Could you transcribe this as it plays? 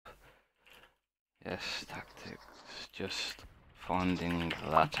Yes, tactics. Just finding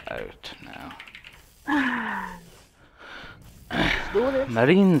that out now.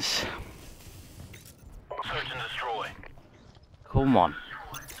 Marines. Search and destroy. Come on.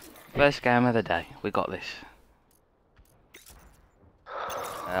 First game of the day. We got this.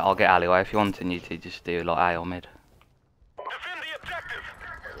 I'll get alleyway if you want, and you two just do like A or mid. Defend the objective.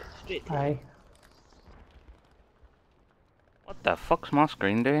 Straight to Aye. What the fuck's my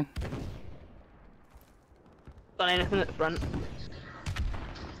screen doing? done anything at the front.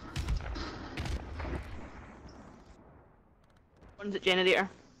 One's at generator.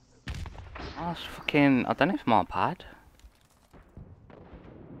 Oh, it's fucking... I don't know if it's my pad.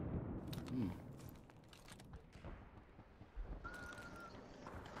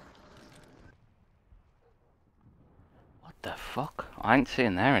 What the fuck? I ain't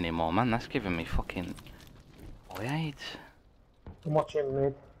seeing there anymore, man. That's giving me fucking... AIDS. I'm watching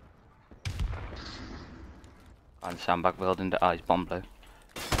mid. And sandbag building. Oh, he's bomb blue.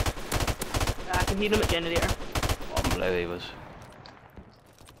 I can hear him at generator. Bomb blue he was.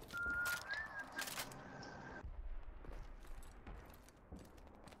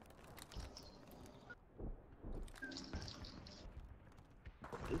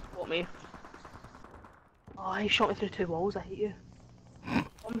 He's got me. Oh, he shot me through 2 walls. I hate you.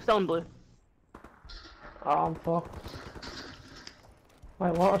 I'm still in blue. Oh, I'm fucked.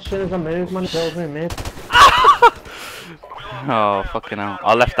 Wait, what? As soon as I move, man, he kills me mid. Oh, fucking hell.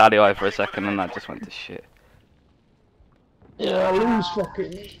 I left Daddy away for a second and that just went to shit. Yeah, I lose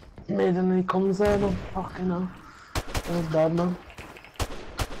fucking mid and then he comes there, man. Fucking hell. That was bad, man.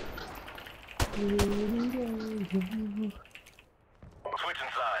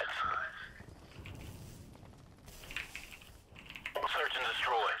 Switching sides. Search and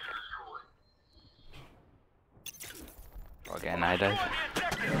destroy. Try getting A, Dave.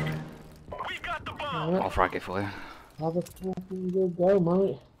 We got the bomb. I'll frag it for you. Have a fucking good go,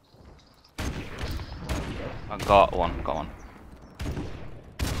 mate. I got one.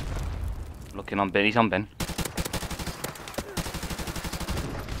 Looking on bin, he's on bin.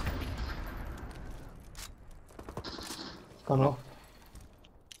 Gone off.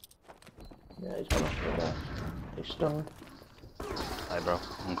 Yeah, he's gone off there. He's stunned. Hey bro,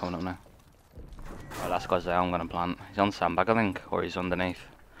 I'm coming up now. Right, last guy's there, I'm gonna plant. He's on sandbag I think, or he's underneath.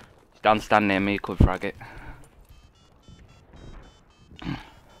 He's down stand near me, you could frag it.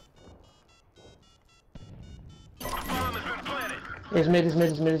 Bomb has been planted. He's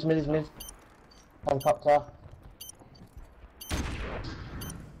mid. Helicopter.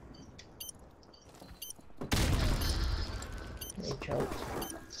 He choked.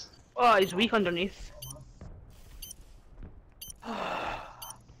 Oh, he's weak underneath.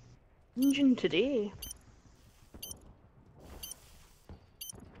 Engine today.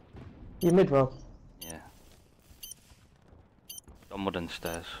 You mid, bro. Yeah. On wooden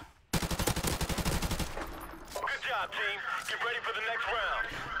stairs. Good job, team. Get ready for the next round.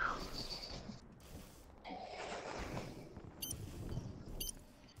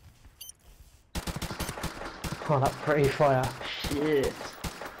 Oh, that's pretty fire. Shit.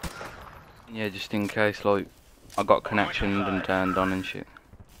 Yeah, just in case, like, I got connectioned and turned on and shit.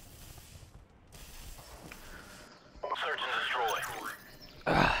 Search and destroy.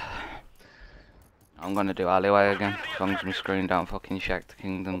 I'm gonna do alleyway again, as long as my screen don't fucking shake the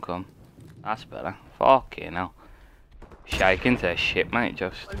kingdom come. That's better. Fucking hell. Shaking to shit, mate,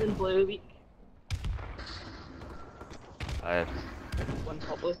 just. One's in blue, weak. Tired. One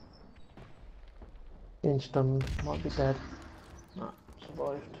top blue. Being stunned. Might be dead. No,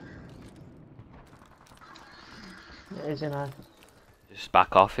 survived. Yeah, he's in A. Just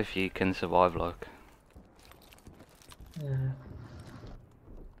back off if you can survive, like. Yeah.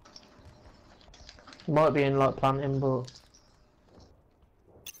 He might be in like planting, but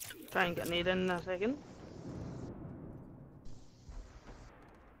Try and get nade in a second.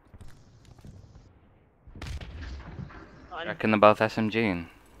 I reckon they're both SMGing.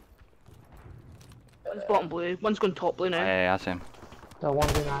 One's bottom blue, one's going top blue now. Yeah, that's him. the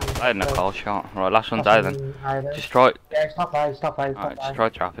one's in A. I had a call shot. Right, last one's A then. Just try. Yeah, stop A. Alright, just try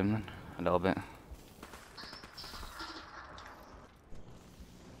trap him then. A little bit.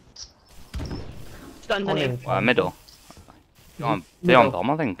 Stand underneath. Middle. They're on bomb,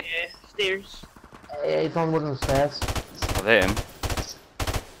 I think. Yeah, stairs. Yeah, he's on wooden stairs. I've hit him.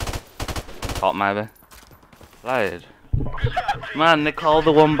 Top maybe. Played. Man, they call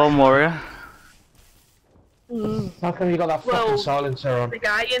the one bomb warrior. How come you got that fucking silencer on? The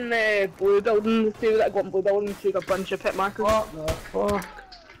guy in the blue building, the two that got in blue building, took a bunch of pit markers. What the fuck?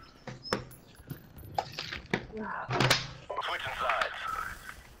 Switching sides.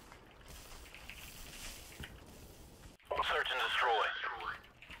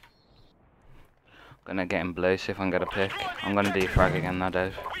 Gonna get in blue, see if I can get a pick. I'm gonna defrag again now,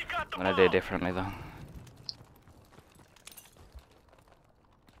 Dave. I'm gonna do it differently though.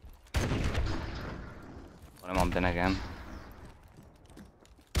 Put him on bin again.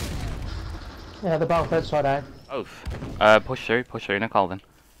 Yeah, they're both outside out. Both. Push through, Nicole then.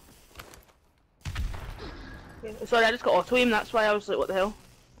 Sorry, I just got auto aim, that's why I was like, what the hell?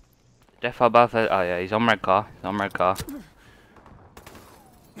 Defo both out. Oh yeah, he's on red car. He's on red car.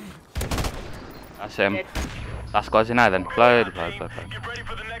 That's him. Dead. Last guy's in now then. Blood. Get ready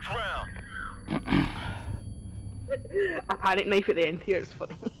for the next round. I panic knife at the end here, it's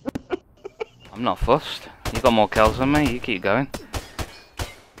funny. I'm not fussed. You got more kills than me, you keep going.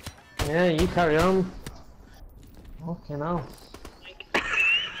 Yeah, you carry on. Okay, now.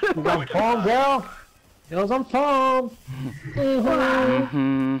 You're on form, girl. Girls on form.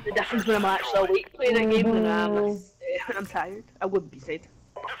 Mhm. The difference when I'm actually awake playing a game and I'm tired. I would be said.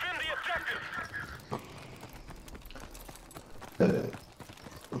 Defend the objective.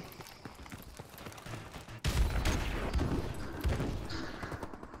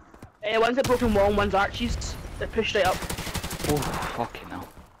 One's at broken wall and one's Archie's. They're pushed right up. Oh, fucking hell.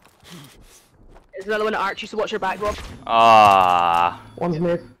 There's another one at Archie's, so watch your back, Rob. Ah. One's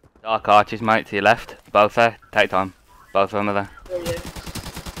mid. Dark arches, mate, to your left. Both there. Take time. Both of them are there. Oh, yeah.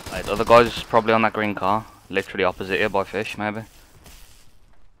 Right, the other guy's probably on that green car. Literally opposite here by fish, maybe.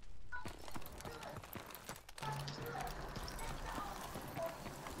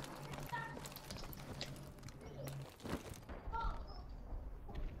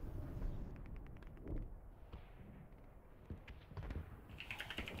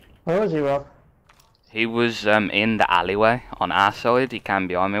 Where was he, Rob? He was in the alleyway on our side. He came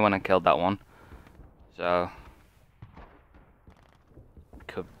behind me when I killed that one. So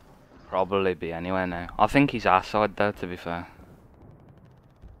could probably be anywhere now. I think he's our side though, to be fair.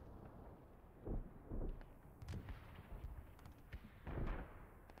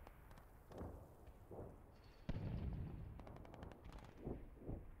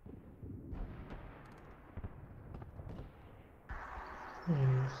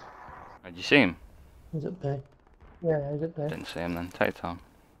 Did you see him? Is it B? Yeah, is it B? Didn't see him then. Take time.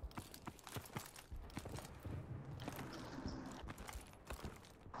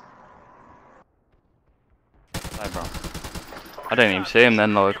 Hey, bro. I didn't even see him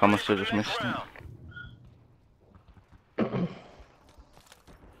then, like I must have just missed him.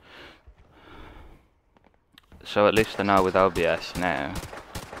 So at least I know with OBS now.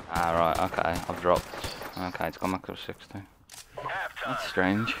 Ah, right, okay, I've dropped. Okay, it's gone back to 60. That's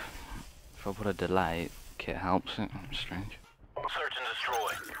strange. If I put a delay, it helps it. Strange. Search and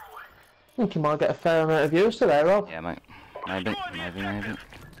destroy. I think you might get a fair amount of views today, Rob. Yeah, mate. Maybe.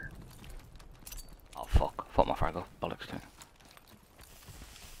 Oh, fuck. Fuck my frag off. Bollocks to it.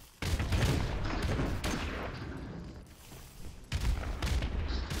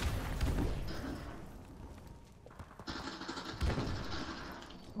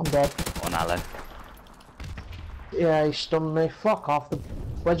 I'm dead. One alley. Yeah, he stunned me. Fuck off.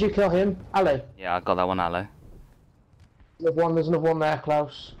 Where'd you kill him? Ali? Yeah, I got that one alley. There's another one there,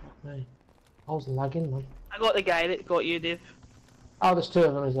 close. Hey. I was lagging, man. I got the guy that got you, Dave. Oh, there's two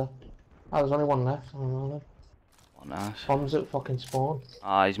of them, is there? Oh, there's only one left. I don't know then. Oh, nice. Bombs at fucking spawn.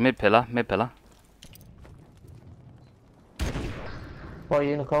 Ah, he's mid pillar. What are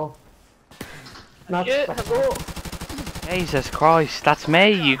you, Nicole? No, Yeah, I go. Jesus Christ, that's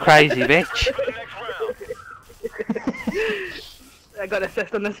me, you crazy bitch. For the next round. I got an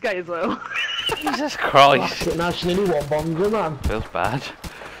assist on this guy as well. Jesus Christ. Fuck it, now she nearly one bombed her, man. Feels bad.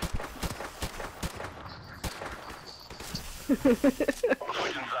 Switching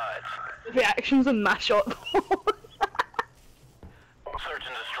sides. Reactions and mash up. Search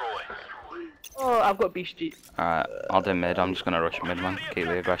and destroy. Oh, I've got B Street. Alright, I'll do mid. I'm just gonna rush mid, man. Keep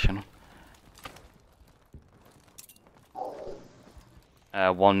the aggression.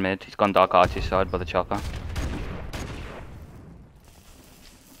 One mid. He's gone dark archie side by the chopper.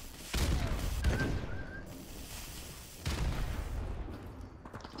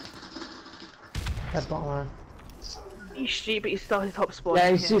 Head bottom line. B Street, but he's still at the top spot.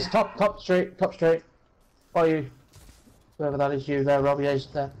 Yeah, he's top straight. Or you. Whoever that is, you there, Rob. Yeah, he's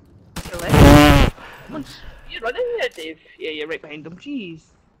there. You're running there, Dave. Yeah, you're right behind him. Jeez.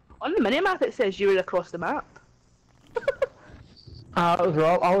 On the minimap it says you were across the map. It was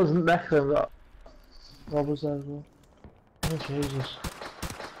Rob. I wasn't next to him, but Rob was there as well. Oh, Jesus.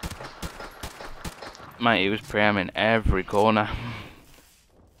 Mate, he was preamming every corner.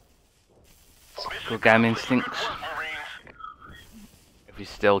 Good game instincts. If he's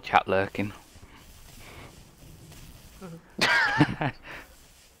still chat lurking.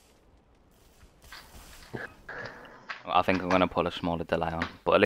 I think I'm gonna put a smaller delay on, but at